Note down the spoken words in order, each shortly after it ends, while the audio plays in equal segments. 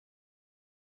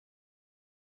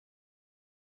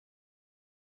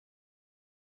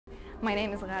My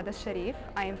name is Ghada Sharif.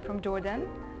 I am from Jordan.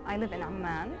 I live in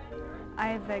Amman.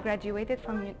 I've graduated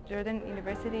from Jordan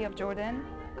University of Jordan.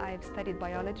 I've studied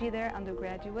biology there,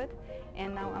 undergraduate,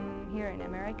 and now I'm here in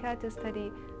America to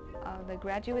study the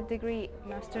graduate degree,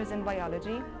 Master's in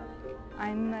Biology.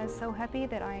 I'm so happy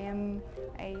that I am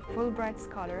a Fulbright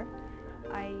scholar.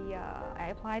 I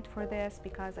applied for this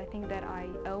because I think that I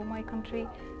owe my country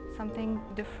something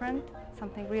different,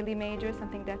 something really major,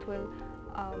 something that will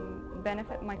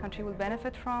my country will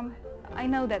benefit from. I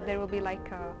know that there will be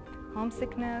like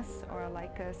homesickness or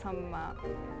like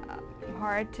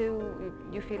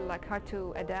you feel like hard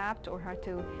to adapt or hard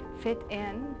to fit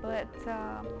in, but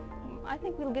I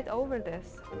think we'll get over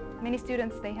this. Many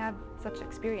students, they have such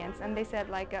experience, and they said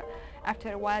like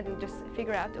after a while you'll just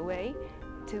figure out a way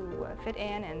to fit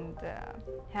in and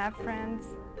have friends.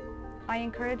 I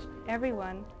encourage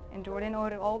everyone in Jordan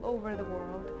or all over the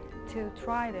world to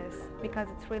try this because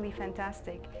it's really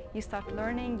fantastic. You start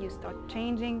learning, you start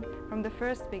changing from the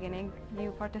first beginning.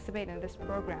 You participate in this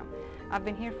program. I've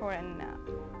been here for a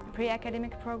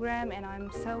pre-academic program and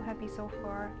I'm so happy so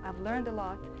far. I've learned a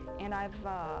lot and I've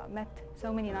met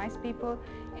so many nice people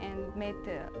and made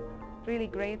really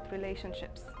great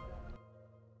relationships.